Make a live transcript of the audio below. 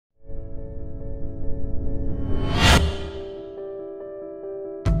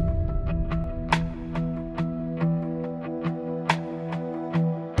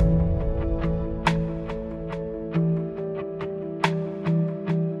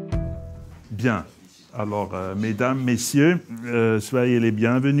Bien. Alors, mesdames, messieurs, soyez les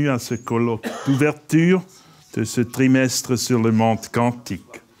bienvenus à ce colloque d'ouverture de ce trimestre sur le monde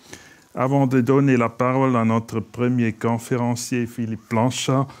quantique. Avant de donner la parole à notre premier conférencier, Philippe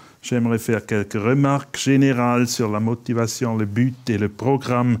Blanchard, j'aimerais faire quelques remarques générales sur la motivation, le but et le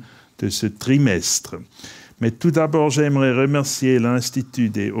programme de ce trimestre. Mais tout d'abord, j'aimerais remercier l'Institut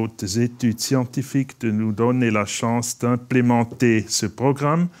des hautes études scientifiques de nous donner la chance d'implémenter ce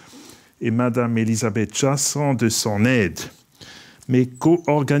programme et Madame Elisabeth Chasseron de son aide. Mes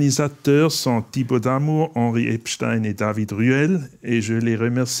co-organisateurs sont Thibaut Damour, Henri Epstein et David Ruel, et je les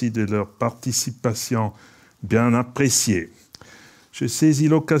remercie de leur participation bien appréciée. Je saisis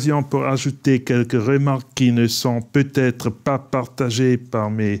l'occasion pour ajouter quelques remarques qui ne sont peut-être pas partagées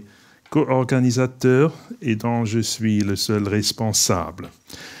par mes co-organisateurs et dont je suis le seul responsable.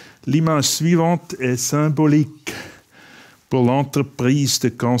 L'image suivante est symbolique pour l'entreprise de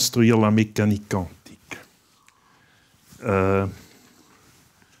construire la mécanique quantique.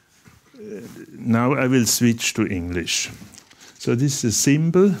 Now I will switch to English. So this is a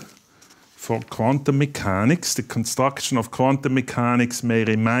symbol for quantum mechanics. The construction of quantum mechanics may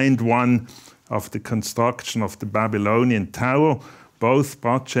remind one of the construction of the Babylonian Tower. Both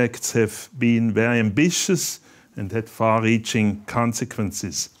projects have been very ambitious and had far-reaching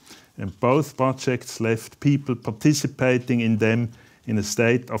consequences. And both projects left people participating in them in a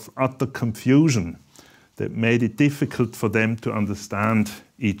state of utter confusion that made it difficult for them to understand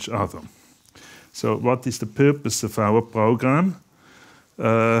each other. So what is the purpose of our program?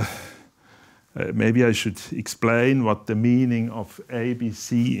 Maybe I should explain what the meaning of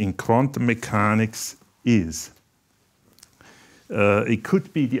ABC in quantum mechanics is. It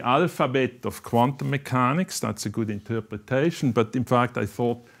could be the alphabet of quantum mechanics. That's a good interpretation. But in fact, I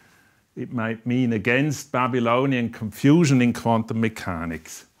thought it might mean against Babylonian confusion in quantum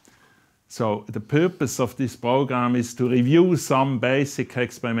mechanics. So the purpose of this program is to review some basic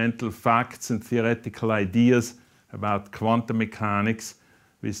experimental facts and theoretical ideas about quantum mechanics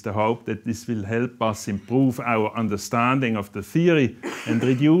with the hope that this will help us improve our understanding of the theory and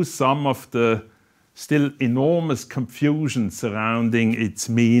reduce some of the still enormous confusion surrounding its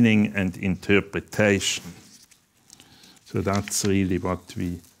meaning and interpretation. So that's really what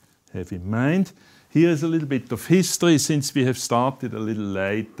we have in mind. Here is a little bit of history. Since we have started a little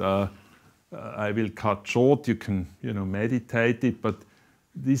late, I will cut short. You can, meditate it. But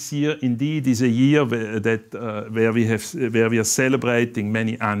this year, indeed, is a year where we are celebrating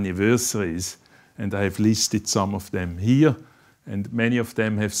many anniversaries, and I have listed some of them here, and many of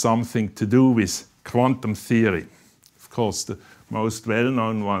them have something to do with quantum theory. Of course, the most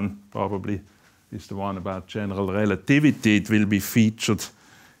well-known one probably is the one about general relativity. It will be featured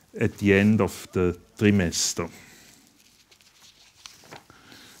at the end of the trimester.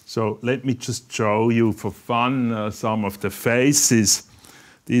 So let me just show you for fun some of the faces.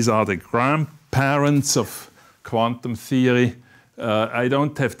 These are the grandparents of quantum theory. I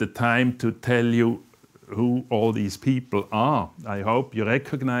don't have the time to tell you who all these people are. I hope you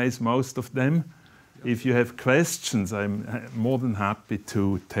recognize most of them. If you have questions, I'm more than happy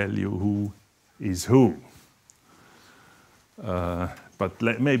to tell you who is who. But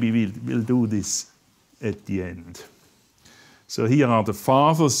maybe we'll do this at the end. So here are the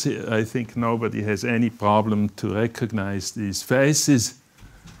fathers. I think nobody has any problem to recognize these faces.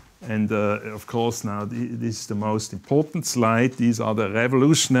 And of course now this is the most important slide. These are the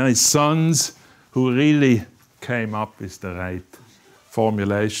revolutionary sons who really came up with the right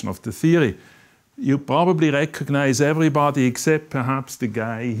formulation of the theory. You probably recognize everybody except perhaps the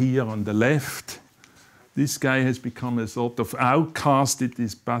guy here on the left. This guy has become a sort of outcast. It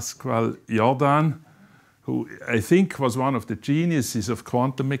is Pascual Jordan, who I think was one of the geniuses of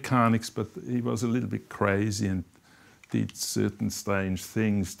quantum mechanics, but he was a little bit crazy and did certain strange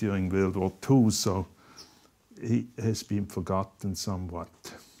things during World War II, so he has been forgotten somewhat.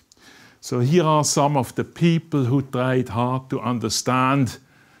 So here are some of the people who tried hard to understand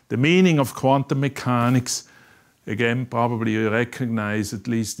the meaning of quantum mechanics. Again, probably you recognize at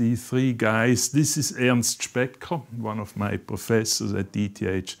least these three guys. This is Ernst Specker, one of my professors at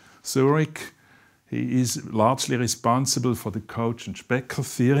ETH Zurich. He is largely responsible for the Cauchy-Specker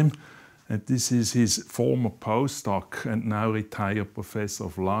theorem. And this is his former postdoc and now retired professor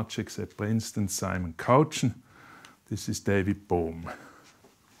of logics at Princeton, Simon Cauchy. This is David Bohm.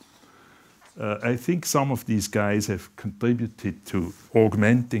 I think some of these guys have contributed to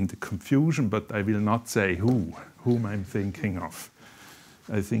augmenting the confusion, but I will not say whom I'm thinking of.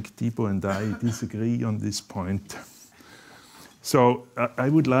 I think Thibaut and I disagree on this point. So I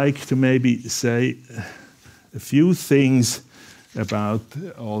would like to maybe say a few things about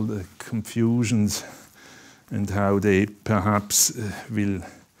all the confusions and how they perhaps will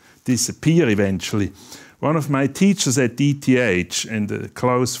disappear eventually. One of my teachers at ETH and a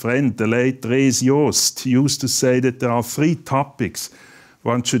close friend, the late Res Joost, used to say that there are 3 topics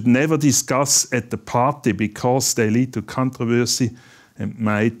one should never discuss at the party because they lead to controversy and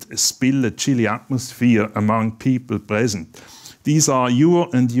might spill a chilly atmosphere among people present. These are your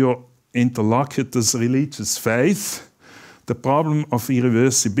and your interlocutor's religious faith, the problem of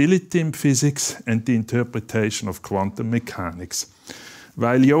irreversibility in physics, and the interpretation of quantum mechanics.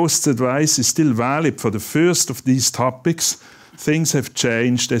 While Joost's advice is still valid for the first of these topics, things have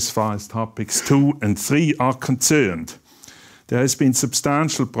changed as far as topics 2 and 3 are concerned. There has been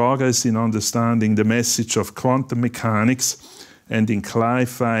substantial progress in understanding the message of quantum mechanics and in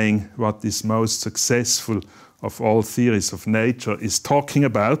clarifying what this most successful of all theories of nature is talking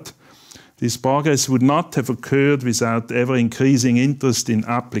about. This progress would not have occurred without ever-increasing interest in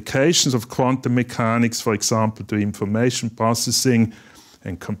applications of quantum mechanics, for example, to information processing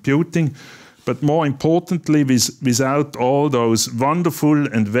and computing, but more importantly, without all those wonderful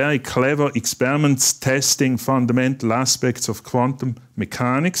and very clever experiments testing fundamental aspects of quantum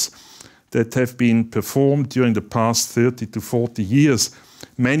mechanics that have been performed during the past 30 to 40 years,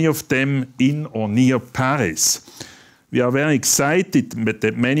 many of them in or near Paris. We are very excited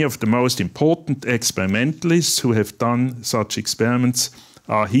that many of the most important experimentalists who have done such experiments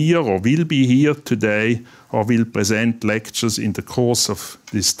are here or will be here today or will present lectures in the course of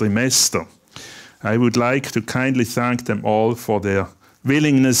this trimester. I would like to kindly thank them all for their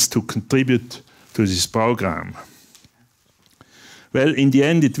willingness to contribute to this program. Well, in the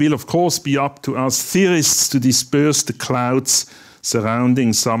end, it will of course be up to us theorists to disperse the clouds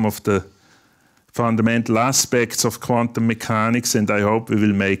surrounding some of the fundamental aspects of quantum mechanics, and I hope we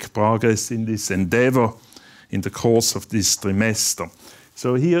will make progress in this endeavor in the course of this trimester.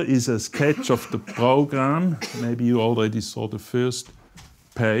 So here is a sketch of the program. Maybe you already saw the first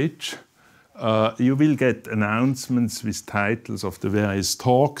page. You will get announcements with titles of the various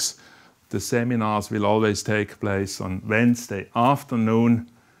talks. The seminars will always take place on Wednesday afternoon.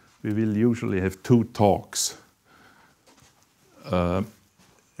 We will usually have 2 talks.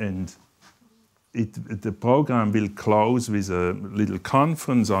 And the program will close with a little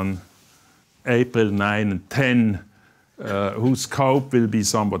conference on April 9 and 10, whose scope will be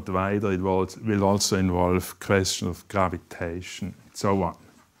somewhat wider. It will also involve questions of gravitation and so on.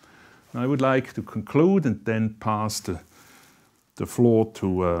 I would like to conclude and then pass the floor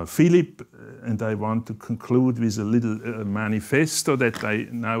to Philip, and I want to conclude with a little manifesto that I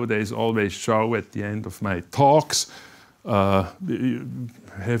nowadays always show at the end of my talks.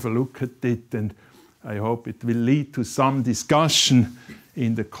 Have a look at it, and I hope it will lead to some discussion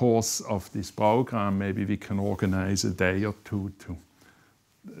in the course of this program. Maybe we can organize a day or 2 to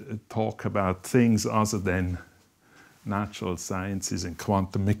talk about things other than natural sciences and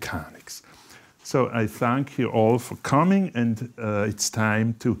quantum mechanics. So I thank you all for coming, and it's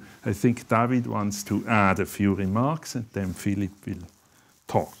time to, I think David wants to add a few remarks, and then Philip will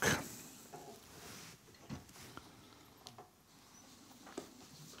talk.